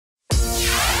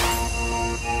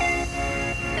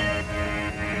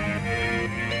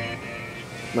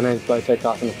My name's Beau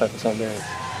Tedcastle and I play for St Mary's.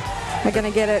 We're going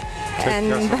to get it.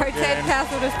 And Beau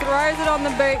Tedcastle just throws it on the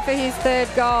boot for his third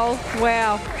goal.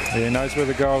 Wow. He knows where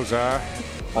the goals are.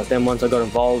 Like then once I got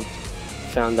involved,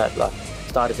 found that like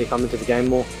started to come into the game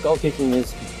more. Goal kicking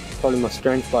is probably my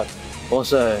strength, but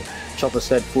also Chopper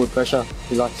said forward pressure.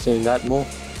 He likes seeing that more.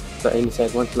 But he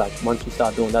said once we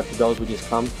start doing that, the goals will just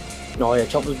come. Oh yeah,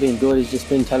 Chopper's been good. He's just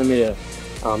been telling me to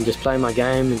just play my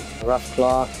game in a rough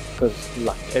class, because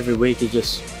like every week he's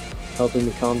just helping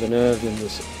me calm the nerves and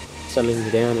just settling me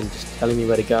down and just telling me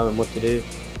where to go and what to do.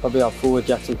 Probably our forward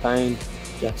Jackson Payne,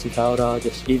 Jackson Calder,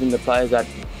 just even the players that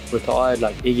retired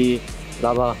like Iggy,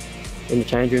 Lubber, in the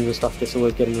change rooms and stuff, just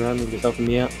always getting around me, just helping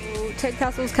me out.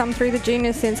 Tedcastle's come through the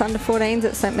juniors since under-14s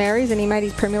at St Mary's, and he made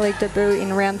his Premier League debut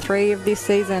in round 3 of this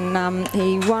season.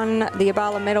 He won the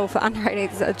Abala medal for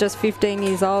under-18s at just 15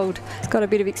 years old. He's got a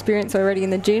bit of experience already in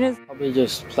the juniors. Probably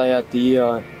just play out the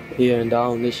year here in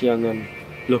Darwin this year and then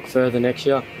look further next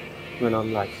year when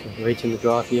I'm like reaching the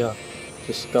draft year.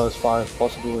 Just go as far as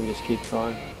possible and just keep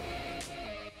trying.